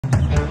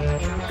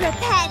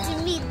Prepare to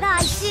meet thy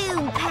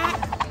doom, Pep.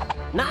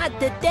 Not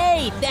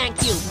today,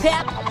 thank you,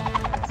 Pep.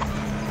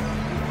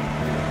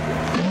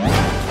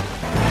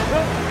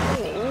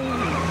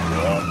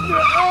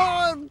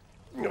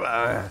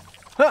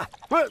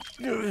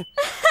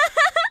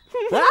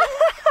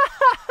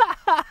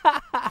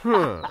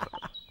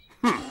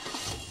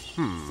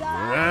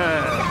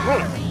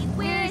 Sorry,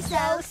 we're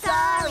so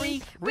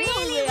sorry.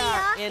 Really, we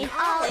are in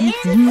all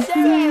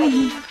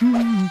sincerity.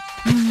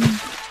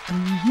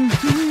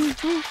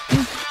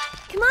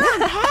 Come on,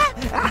 Pep.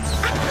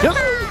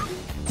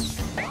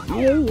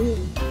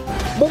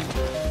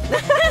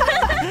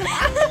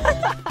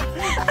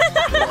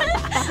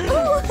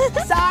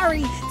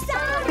 Sorry.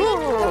 Sorry.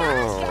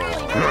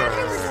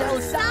 So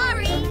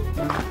sorry.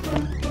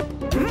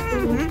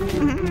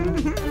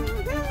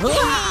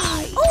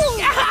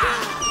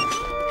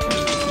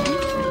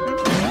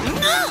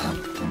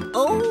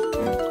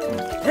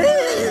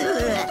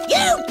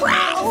 You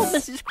brats! Oh,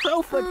 Mrs.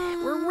 Crowfoot,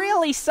 we're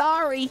really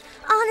sorry.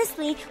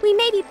 Honestly, we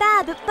may be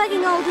bad, but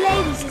bugging old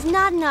ladies is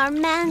not in our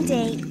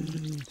mandate.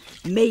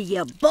 May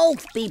you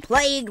both be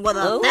plagued with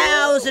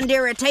 1,000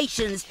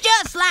 irritations,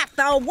 just like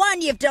the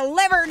one you've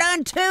delivered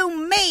unto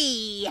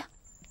me!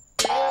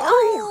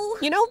 Oh!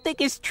 You don't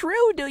think it's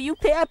true, do you,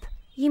 Pep?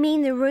 You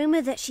mean the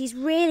rumor that she's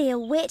really a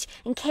witch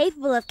and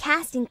capable of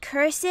casting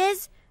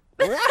curses?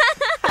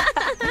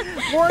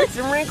 Warts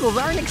and wrinkles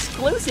aren't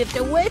exclusive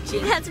to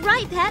witches. That's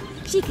right, Pep.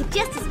 She could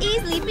just as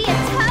easily be a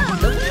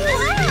toad.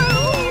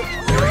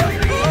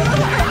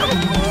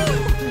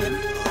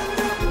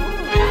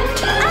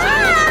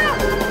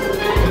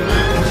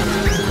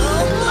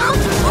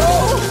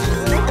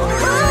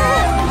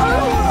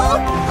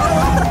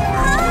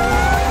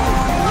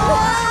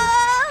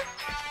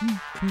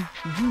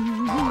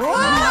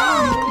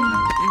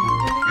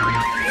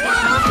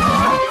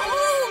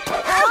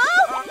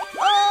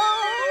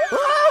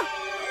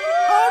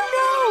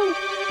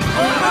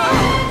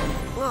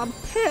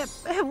 Pep,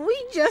 have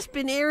we just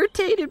been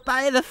irritated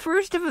by the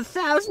first of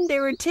 1,000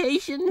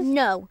 irritations?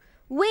 No,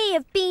 we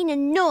have been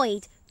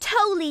annoyed.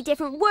 Totally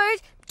different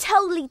word,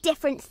 totally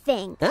different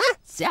thing. Huh?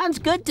 Sounds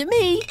good to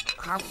me.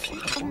 Yuck!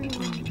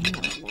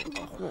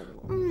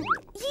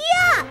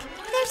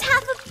 There's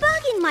half a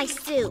bug in my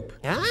soup.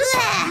 Huh?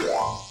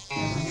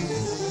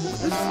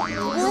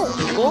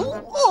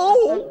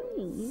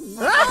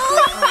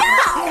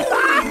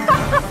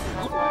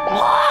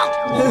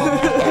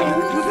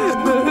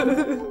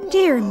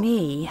 Dear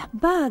me,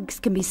 bugs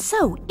can be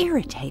so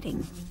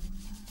irritating.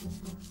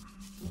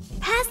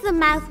 Pass the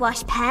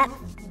mouthwash, Pep.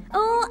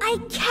 Oh, I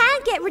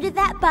can't get rid of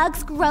that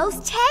bug's gross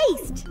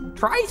taste.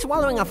 Try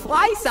swallowing a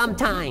fly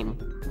sometime.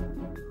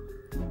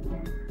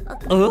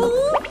 Ooh,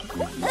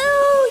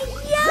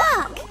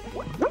 yuck!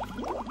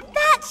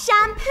 That's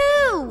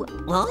shampoo!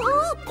 Huh?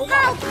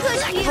 How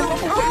could you?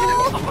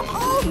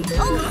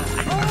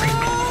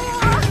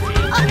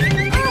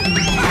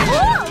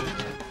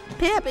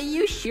 Pep, are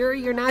you sure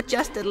you're not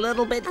just a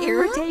little bit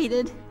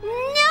irritated?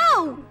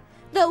 No!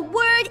 The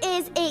word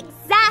is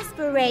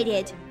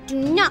exasperated. Do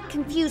not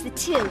confuse the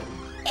two.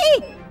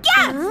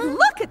 Egad!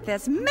 Look at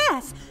this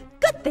mess.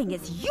 Good thing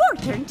it's your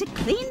turn to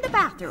clean the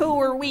bathroom. Who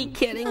are we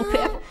kidding,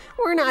 Pep?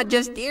 We're not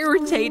just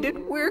irritated,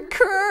 we're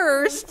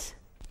cursed.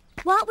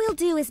 What we'll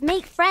do is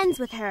make friends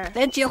with her.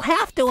 Then you'll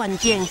have to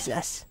unjinx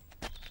us.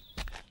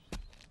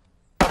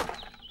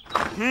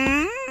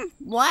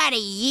 What do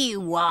you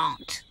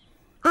want?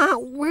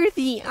 We're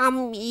the,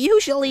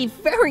 usually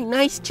very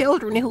nice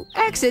children who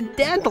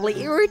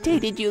accidentally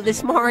irritated you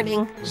this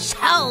morning.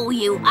 So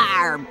you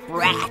are,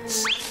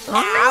 brats.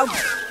 Ouch!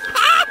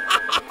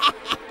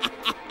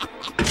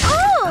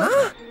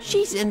 Oh!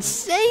 She's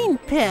insane,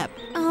 Pep.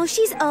 Oh,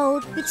 she's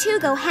old. The two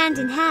go hand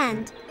in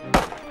hand.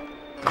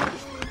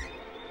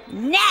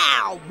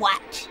 Now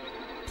what?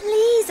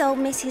 Please, old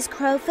Mrs.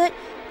 Crowfoot.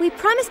 We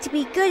promise to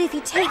be good if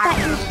you take back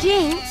your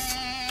jinx.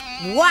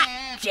 What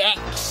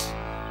jinx?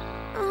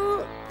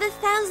 Oh, the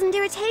 1,000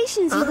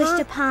 irritations you wished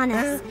upon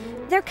us.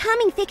 They're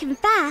coming thick and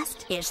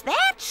fast. Is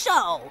that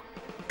so?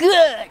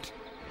 Good.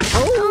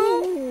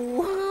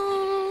 Oh.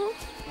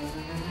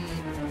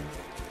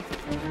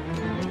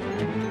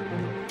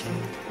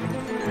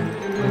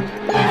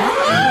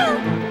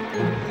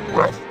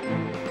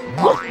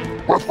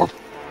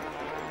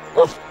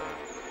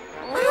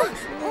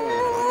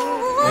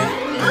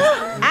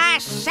 I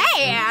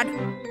said,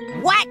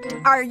 what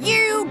are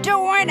you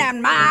doing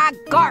in my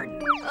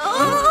garden?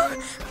 Oh,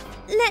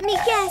 let me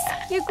guess,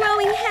 you're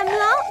growing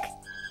hemlock?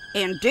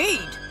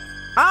 Indeed.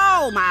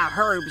 All my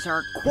herbs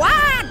are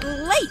quite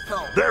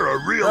lethal. They're a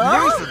real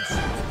nuisance.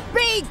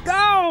 Be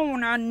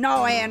gone,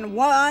 annoying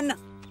one.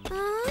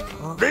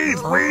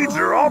 These weeds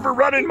are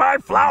overrunning my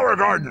flower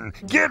garden.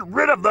 Get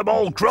rid of them,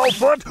 old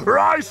Crowfoot, or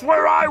I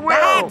swear I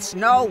will. That's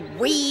no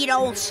weed,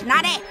 old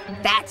snotty.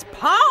 That's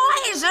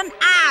poison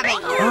ivy.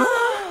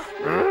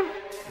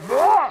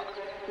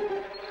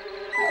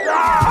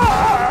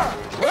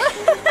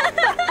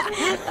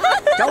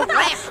 Don't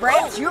laugh,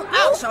 brats. You're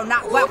also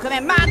not welcome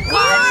in my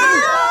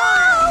garden.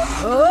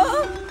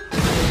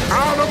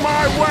 Out of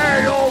my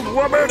way, old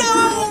woman.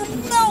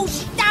 No,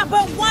 stop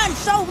but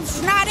once, old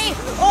snotty,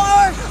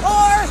 or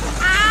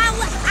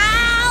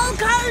I'll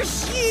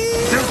curse you!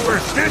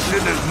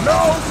 Superstition is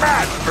no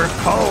match for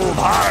cold,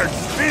 hard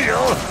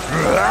steel.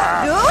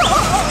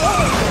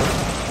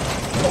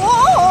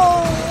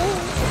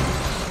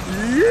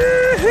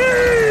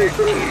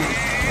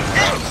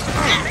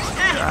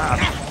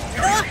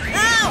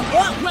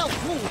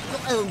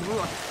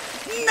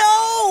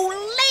 No!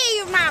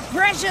 Leave my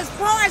precious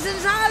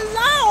poisons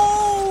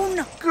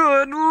alone!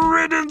 Good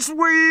riddance,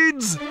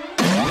 weeds!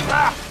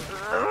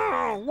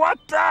 What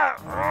the?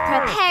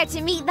 Prepare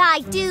to meet thy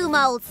doom,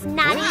 old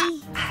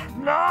snotty.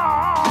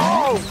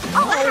 No!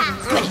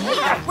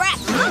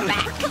 Rats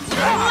back!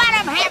 Let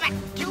him have it!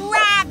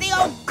 Drive the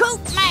old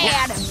coot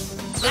mad!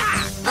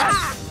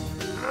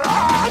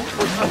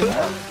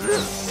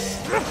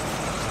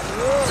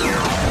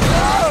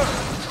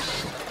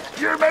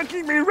 You're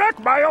making me wreck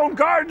my own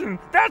garden!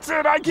 That's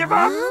it, I give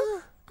up!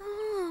 Oh,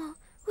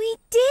 we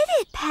did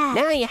it, Pat.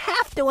 Now you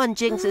have to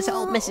unjinx this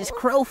old Mrs.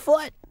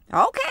 Crowfoot.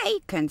 Okay,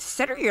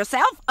 consider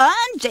yourself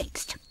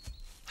unjinxed.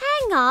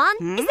 Hang on.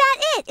 Is that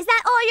it? Is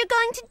that all you're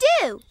going to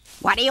do?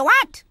 What do you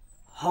want?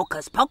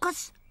 Hocus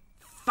pocus?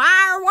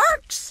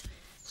 Fireworks?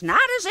 It's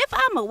not as if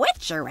I'm a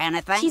witch or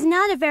anything. She's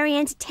not a very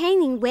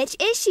entertaining witch,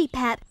 is she,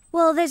 Pep?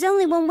 Well, there's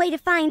only one way to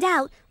find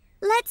out.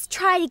 Let's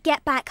try to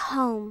get back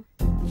home.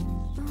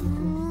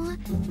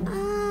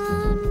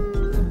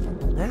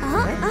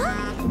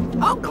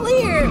 All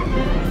clear.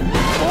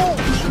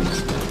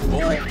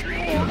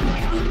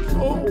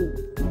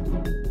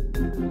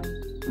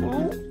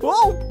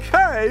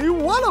 Okay,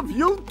 what have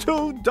you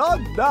two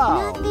done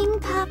now? Nothing,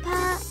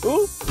 Papa.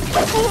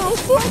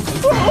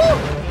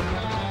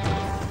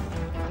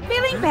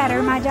 Feeling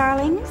better, my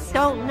darlings?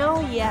 Don't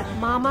know yet,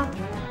 Mama.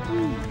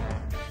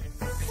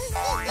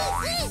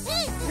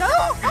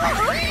 Oh.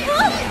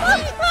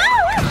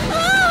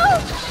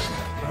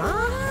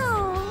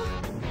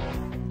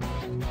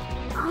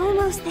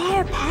 Almost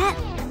there, Pet.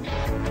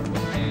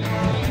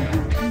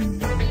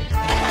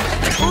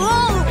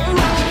 Oh,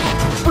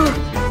 phew!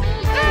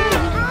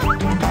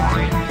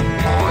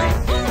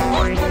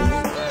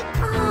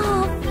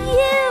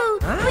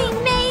 We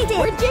made it!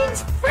 We're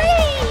jinxed